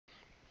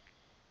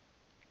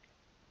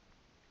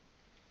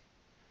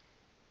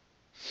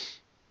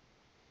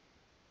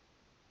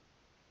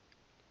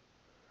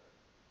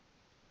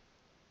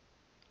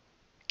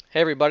Hey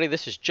everybody,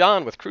 this is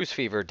John with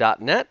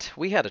cruisefever.net.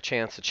 We had a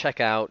chance to check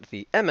out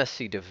the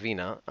MSC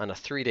Divina on a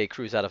 3-day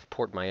cruise out of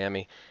Port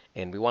Miami,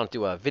 and we want to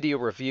do a video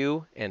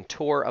review and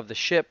tour of the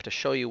ship to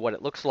show you what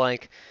it looks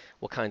like,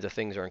 what kinds of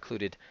things are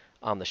included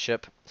on the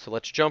ship. So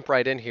let's jump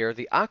right in here.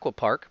 The Aqua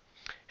Park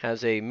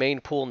has a main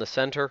pool in the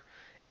center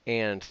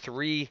and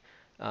three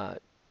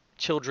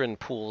children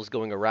pools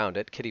going around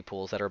it, kiddie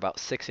pools that are about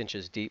 6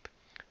 inches deep.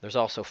 There's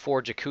also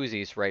 4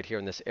 jacuzzis right here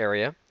in this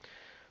area.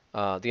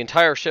 The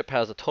entire ship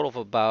has a total of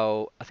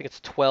about, I think it's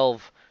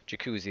 12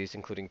 jacuzzis,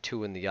 including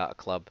 2 in the yacht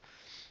club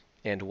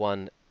and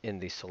 1 in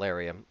the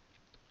solarium.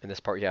 In this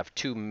part, you have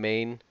 2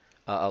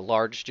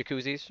 large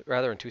jacuzzis,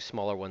 rather, and 2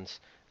 smaller ones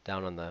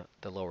down on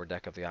the lower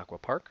deck of the aqua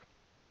park.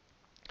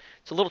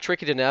 It's a little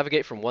tricky to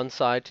navigate from one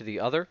side to the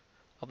other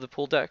of the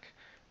pool deck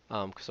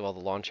because of all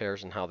the lawn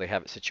chairs and how they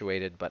have it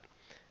situated, but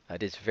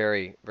it is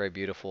very, very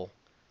beautiful.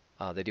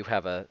 They do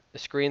have a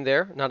screen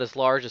there, not as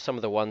large as some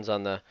of the ones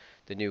on the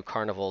new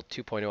Carnival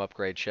 2.0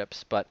 upgrade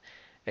ships, but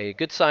a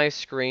good sized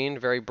screen,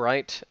 very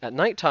bright. At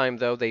nighttime,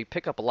 though, they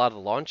pick up a lot of the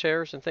lawn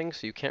chairs and things,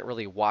 so you can't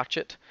really watch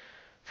it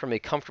from a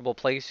comfortable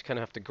place. You kind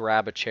of have to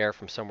grab a chair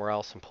from somewhere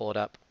else and pull it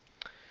up.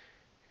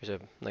 Here's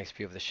a nice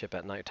view of the ship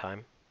at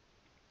nighttime.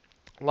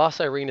 Lost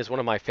Irene is one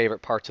of my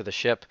favorite parts of the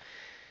ship.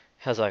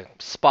 Has a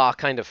spa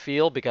kind of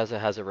feel because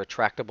it has a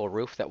retractable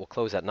roof that will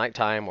close at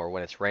nighttime or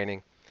when it's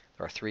raining.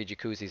 There are 3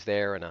 jacuzzis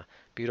there and a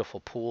beautiful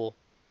pool.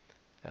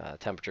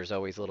 Temperature is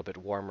always a little bit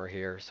warmer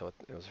here, so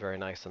it was very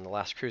nice on the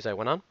last cruise I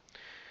went on.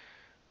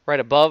 Right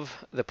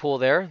above the pool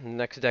there,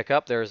 next deck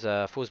up, there's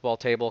a foosball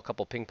table, a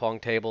couple ping pong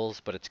tables,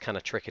 but it's kind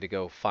of tricky to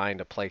go find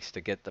a place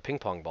to get the ping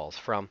pong balls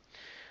from.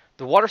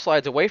 The water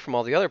slides away from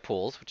all the other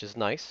pools, which is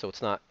nice, so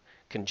it's not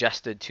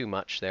congested too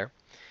much there.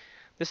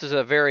 This is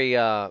a very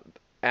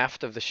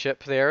aft of the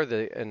ship there,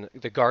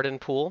 the garden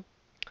pool.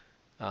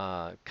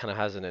 Kind of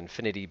has an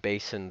infinity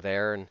basin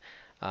there,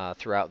 and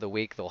throughout the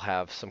week they'll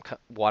have some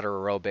water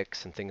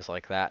aerobics and things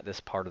like that, this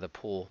part of the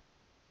pool.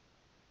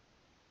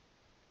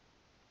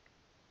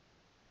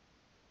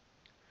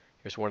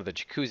 Here's one of the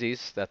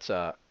jacuzzis that's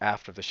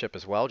aft of the ship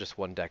as well, just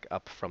one deck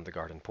up from the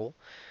garden pool.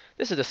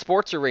 This is the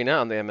sports arena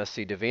on the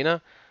MSC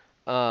Divina.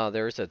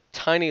 There's a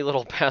tiny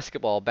little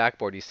basketball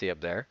backboard you see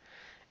up there,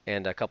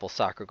 and a couple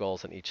soccer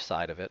goals on each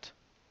side of it.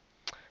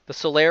 The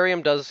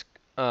solarium does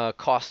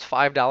cost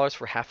 $5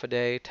 for half a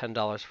day,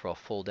 $10 for a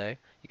full day.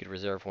 You could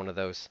reserve one of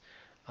those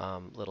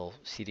little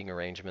seating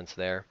arrangements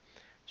there.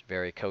 It's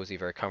very cozy,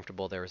 very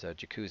comfortable. There's a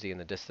jacuzzi in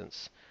the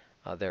distance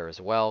there as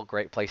well.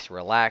 Great place to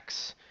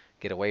relax,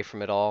 get away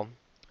from it all.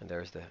 And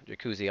there's the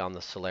jacuzzi on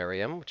the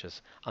solarium, which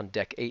is on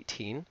deck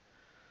 18.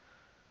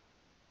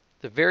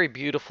 The very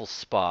beautiful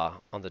spa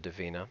on the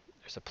Divina.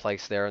 There's a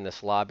place there in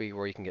this lobby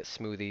where you can get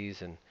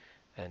smoothies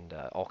and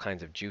all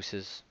kinds of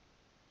juices,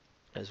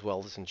 as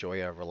well as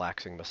enjoy a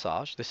relaxing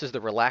massage. This is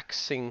the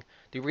relaxation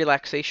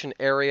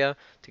area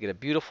to get a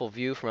beautiful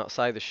view from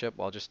outside the ship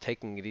while just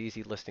taking it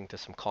easy, listening to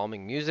some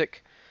calming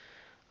music.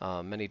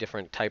 Many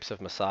different types of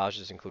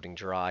massages, including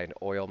dry and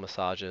oil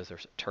massages.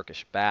 There's a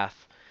Turkish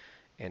bath,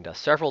 and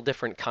several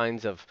different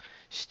kinds of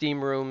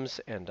steam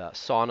rooms and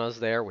saunas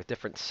there with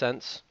different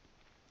scents.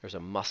 There's a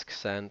musk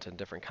scent and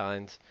different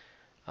kinds.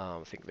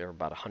 I think they're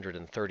about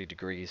 130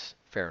 degrees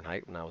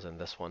Fahrenheit when I was in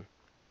this one.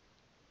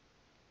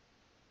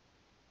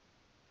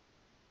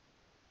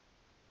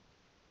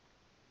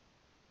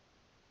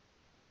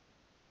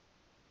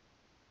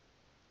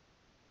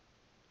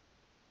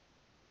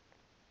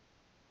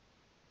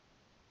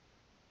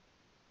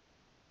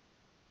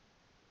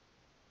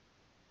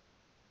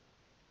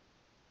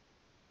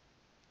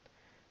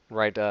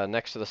 Right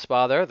next to the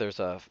spa there's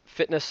a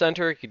fitness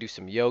center. You can do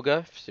some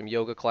yoga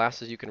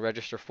classes you can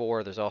register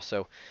for. There's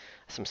also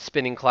some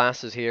spinning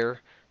classes here,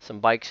 some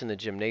bikes in the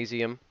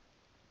gymnasium.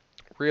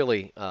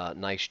 Really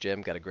nice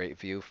gym, got a great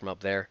view from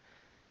up there.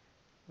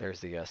 There's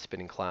the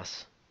spinning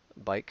class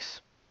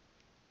bikes.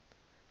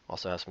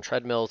 Also has some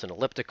treadmills and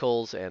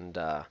ellipticals and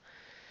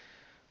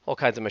all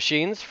kinds of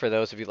machines for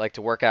those of you who like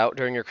to work out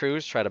during your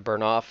cruise, try to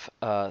burn off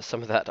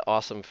some of that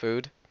awesome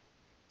food.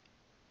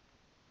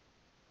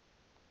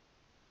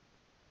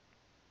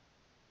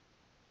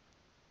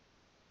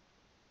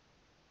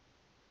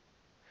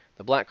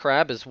 The Black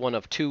Crab is one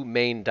of 2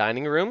 main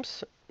dining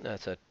rooms.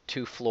 That's a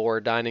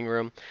 2-floor dining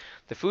room.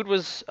 The food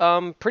was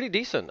pretty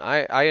decent.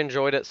 I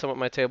enjoyed it. Some at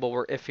my table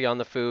were iffy on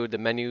the food. The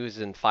menu's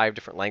in 5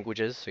 different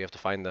languages, so you have to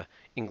find the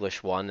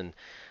English one,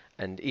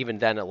 and even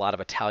then a lot of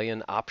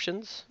Italian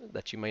options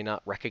that you may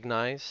not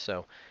recognize.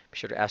 So be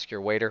sure to ask your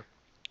waiter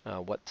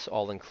what's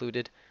all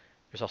included.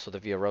 There's also the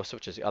Via Rosa,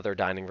 which is the other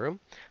dining room.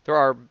 There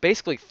are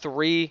basically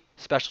 3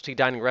 specialty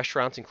dining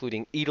restaurants,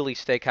 including Italy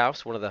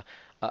Steakhouse, one of the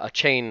a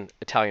chain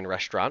Italian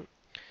restaurant.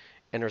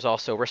 And there's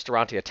also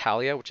Ristorante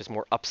Italia, which is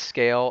more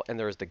upscale, and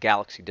there's the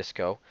Galaxy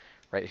Disco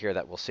right here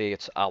that we'll see.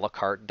 It's a la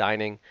carte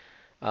dining.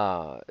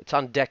 It's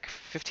on deck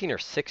 15 or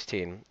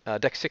 16,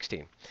 deck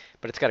 16,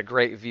 but it's got a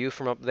great view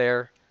from up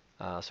there,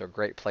 so a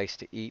great place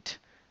to eat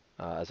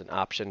as an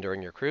option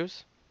during your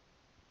cruise.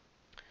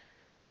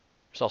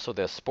 There's also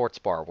the sports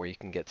bar where you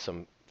can get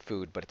some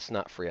food, but it's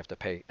not free. You have to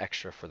pay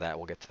extra for that.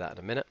 We'll get to that in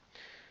a minute.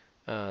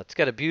 It's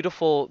got a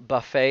beautiful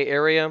buffet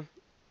area.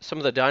 Some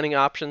of the dining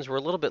options were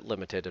a little bit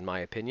limited, in my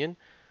opinion,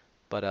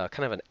 but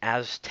kind of an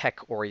Aztec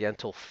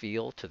Oriental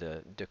feel to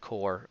the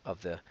decor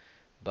of the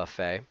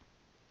buffet.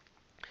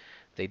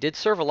 They did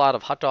serve a lot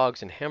of hot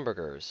dogs and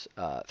hamburgers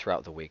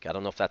throughout the week. I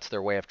don't know if that's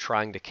their way of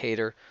trying to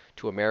cater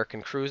to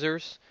American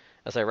cruisers,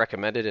 as I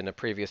recommended in a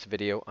previous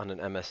video on an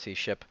MSC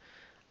ship.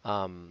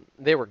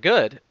 They were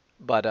good,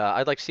 but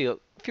I'd like to see a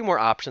few more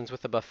options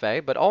with the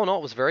buffet. But all in all,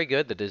 it was very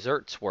good. The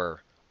desserts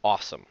were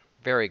awesome.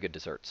 Very good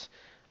desserts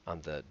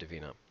on the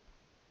Divina.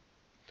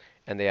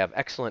 And they have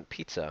excellent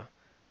pizza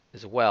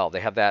as well. They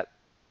have that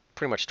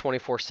pretty much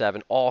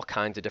 24/7, all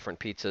kinds of different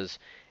pizzas.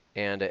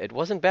 And it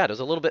wasn't bad. It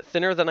was a little bit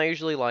thinner than I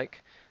usually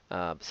like.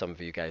 Some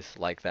of you guys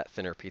like that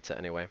thinner pizza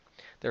anyway.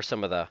 There's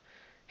some of the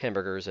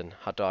hamburgers and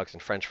hot dogs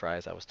and french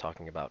fries I was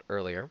talking about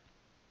earlier.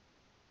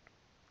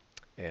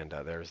 And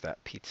there's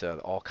that pizza,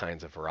 all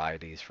kinds of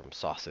varieties from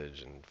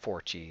sausage and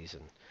four cheese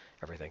and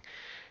everything.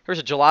 Here's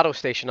a gelato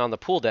station on the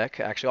pool deck.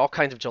 Actually, all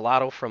kinds of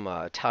gelato from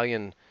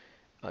Italian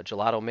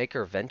gelato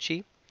maker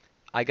Venci.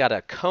 I got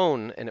a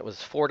cone, and it was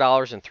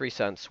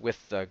 $4.03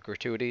 with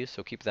gratuities,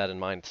 so keep that in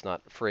mind. It's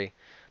not free.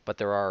 But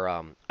there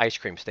are ice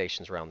cream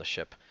stations around the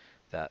ship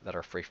that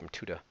are free from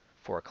 2 to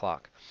 4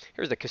 o'clock.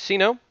 Here's the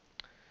casino.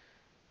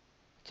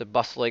 It's a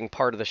bustling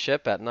part of the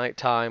ship at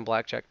nighttime,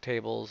 blackjack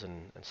tables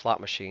and slot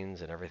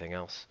machines and everything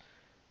else.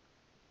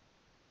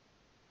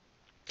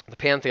 The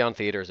Pantheon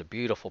Theater is a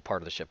beautiful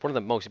part of the ship. One of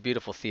the most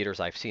beautiful theaters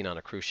I've seen on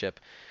a cruise ship.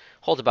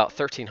 Holds about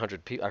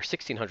 1,300 or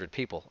 1,600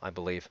 people, I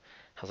believe.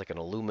 Has like an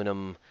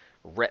aluminum,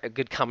 a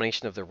good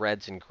combination of the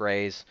reds and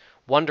grays.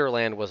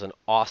 Wonderland was an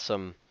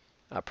awesome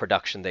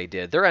production they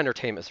did. Their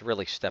entertainment's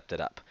really stepped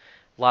it up.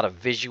 A lot of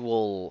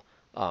visual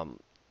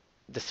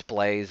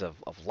displays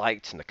of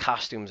lights, and the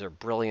costumes are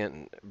brilliant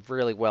and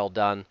really well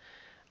done.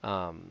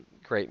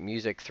 Great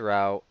music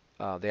throughout.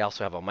 They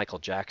also have a Michael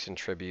Jackson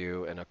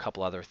tribute and a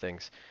couple other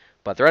things.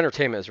 But their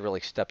entertainment has really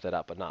stepped it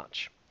up a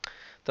notch.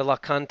 The La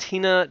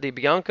Cantina di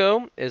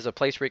Bianco is a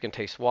place where you can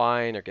taste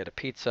wine or get a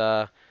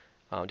pizza.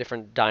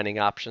 Different dining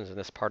options in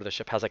this part of the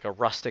ship. Has like a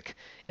rustic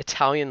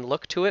Italian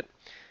look to it.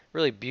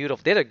 Really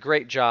beautiful. They did a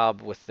great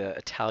job with the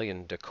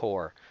Italian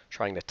decor,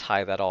 trying to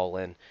tie that all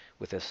in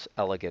with this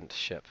elegant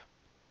ship.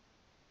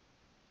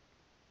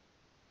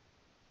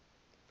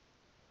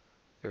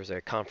 There's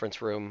a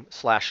conference room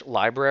 /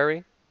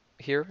 library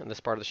here in this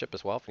part of the ship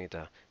as well, if you need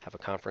to have a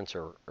conference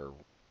or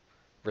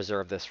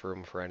reserve this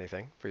room for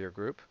anything for your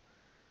group.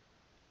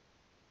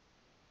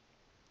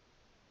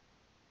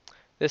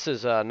 This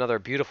is another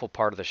beautiful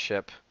part of the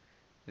ship,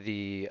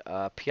 the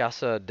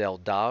Piazza del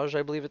Dage,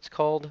 I believe it's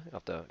called. I'll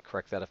have to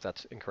correct that if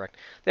that's incorrect.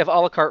 They have a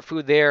la carte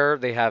food there.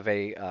 They have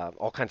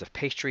all kinds of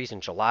pastries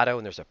and gelato,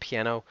 and there's a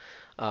piano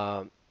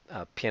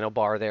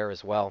bar there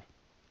as well.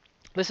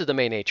 This is the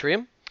main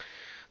atrium.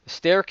 The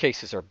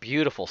staircases are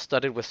beautiful,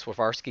 studded with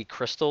Swarovski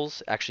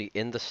crystals, actually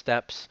in the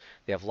steps.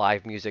 They have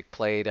live music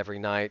played every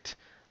night.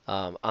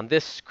 On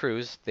this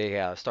cruise,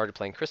 they started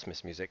playing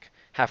Christmas music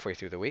halfway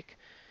through the week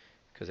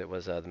because it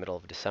was the middle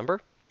of December.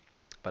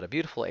 But a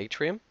beautiful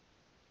atrium.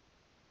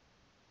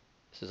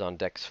 This is on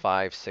decks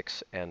 5,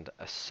 6, and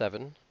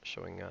 7,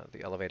 showing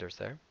the elevators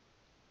there.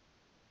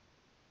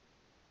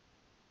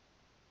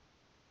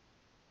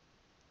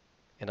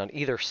 And on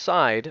either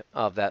side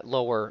of that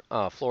lower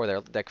floor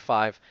there, deck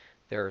 5,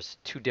 there's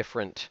 2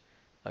 different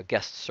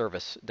guest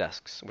service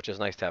desks, which is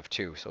nice to have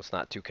 2, so it's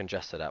not too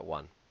congested at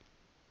one.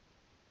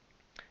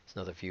 It's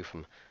another view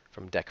from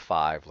deck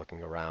 5,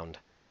 looking around.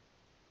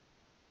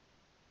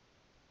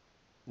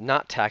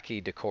 Not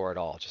tacky decor at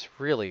all, just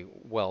really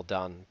well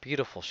done.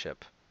 Beautiful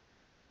ship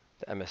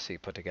the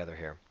MSC put together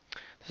here.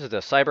 This is the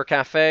Cyber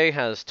Cafe,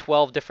 has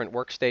 12 different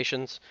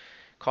workstations.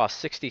 Costs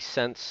 60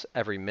 cents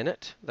every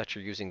minute that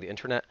you're using the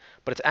internet,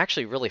 but it's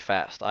actually really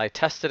fast. I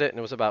tested it and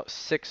it was about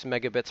 6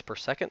 megabits per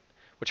second,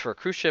 which for a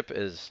cruise ship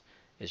is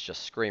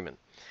just screaming.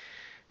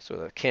 So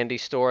the candy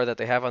store that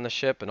they have on the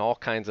ship and all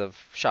kinds of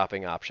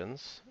shopping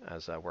options,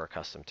 as we're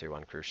accustomed to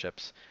on cruise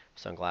ships,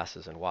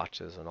 sunglasses and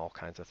watches and all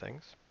kinds of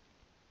things.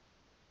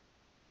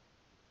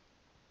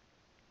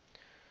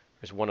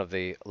 There's one of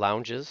the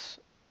lounges.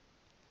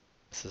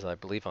 This is, I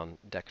believe, on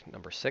deck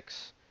number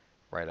 6,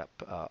 right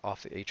up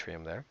off the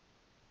atrium there.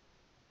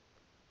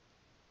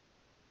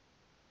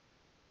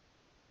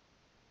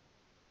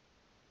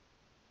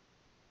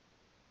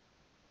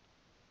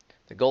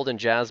 The Golden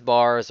Jazz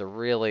Bar is a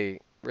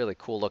really, really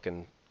cool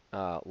looking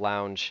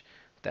lounge.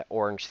 That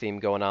orange theme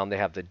going on. They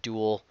have the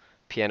dual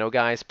piano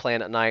guys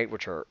playing at night,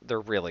 they're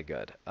really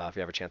good. If you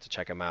have a chance to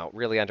check them out,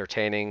 really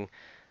entertaining,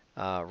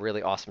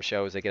 really awesome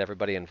shows. They get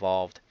everybody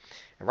involved.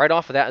 And right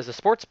off of that is the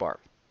sports bar.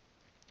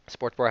 The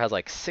sports bar has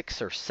like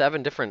 6 or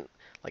 7 different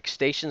like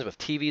stations with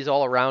TVs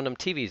all around them.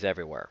 TVs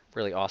everywhere.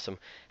 Really awesome.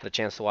 Had a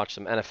chance to watch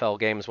some NFL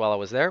games while I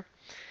was there.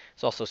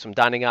 There's also some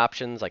dining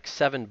options, like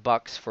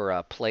 $7 for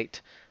a plate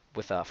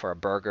with for a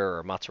burger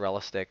or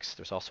mozzarella sticks.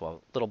 There's also a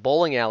little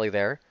bowling alley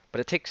there, but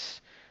it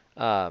takes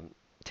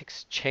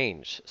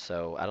change,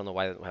 so I don't know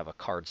why they don't have a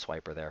card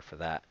swiper there for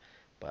that.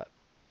 But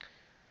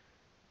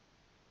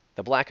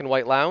The Black and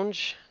White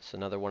Lounge is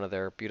another one of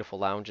their beautiful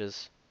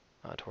lounges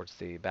towards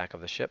the back of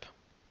the ship,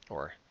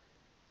 or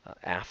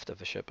aft of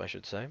the ship, I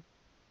should say.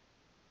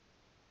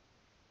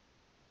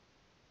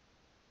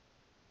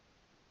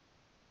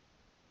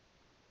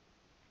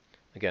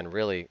 Again,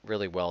 really,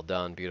 really well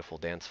done. Beautiful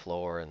dance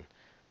floor, and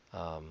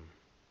um,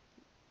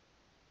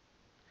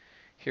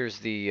 here's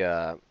the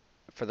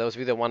for those of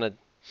you that wanted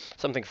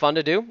something fun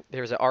to do.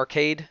 There's an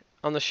arcade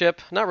on the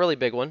ship. Not really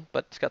big one,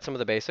 but it's got some of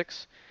the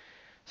basics.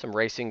 Some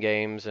racing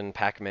games and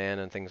Pac-Man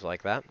and things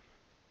like that.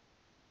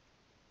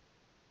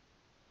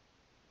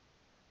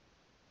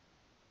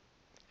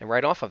 And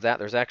right off of that,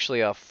 there's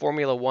actually a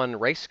Formula One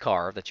race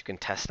car that you can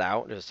test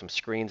out. There's some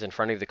screens in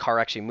front of you. The car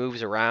actually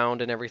moves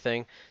around and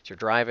everything as you're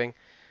driving.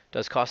 It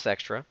does cost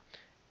extra.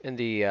 And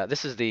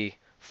this is the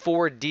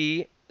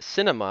 4D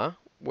cinema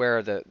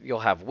where you'll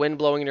have wind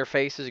blowing in your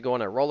faces. You go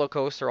on a roller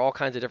coaster, all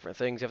kinds of different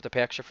things. You have to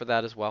pay extra for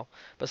that as well.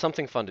 But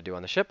something fun to do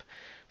on the ship.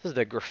 This is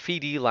the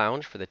graffiti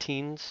lounge for the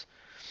teens.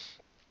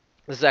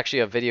 This is actually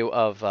a video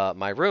of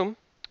my room.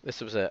 This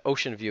was an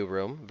ocean view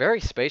room.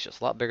 Very spacious,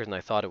 a lot bigger than I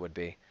thought it would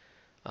be.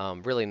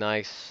 Really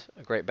nice,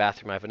 a great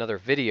bathroom. I have another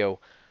video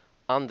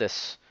on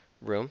this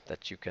room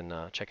that you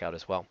can check out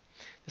as well.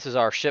 This is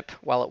our ship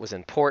while it was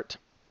in port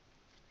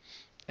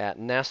at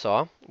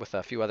Nassau with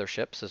a few other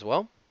ships as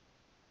well.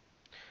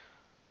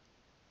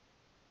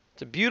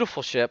 It's a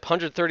beautiful ship,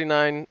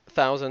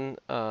 139,000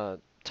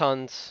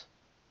 tons,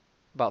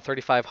 about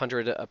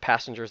 3,500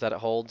 passengers that it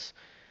holds.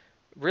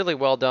 Really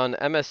well done.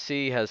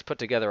 MSC has put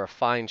together a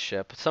fine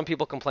ship. Some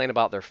people complain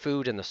about their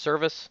food and the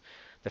service.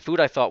 The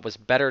food I thought was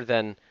better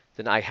than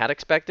I had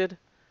expected.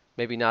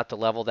 Maybe not the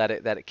level that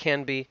it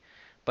can be,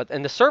 but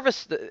and the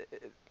service,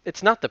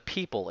 it's not the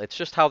people. It's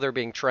just how they're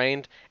being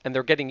trained, and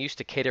they're getting used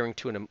to catering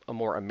to a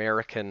more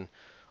American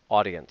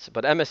audience.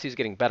 But MSC is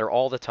getting better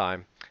all the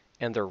time,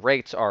 and their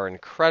rates are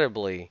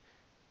incredibly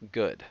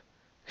good,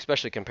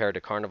 especially compared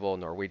to Carnival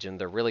and Norwegian.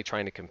 They're really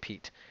trying to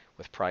compete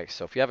with price.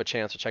 So if you have a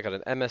chance to check out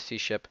an MSC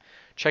ship,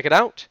 check it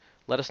out.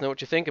 Let us know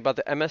what you think about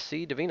the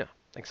MSC Divina.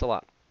 Thanks a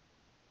lot.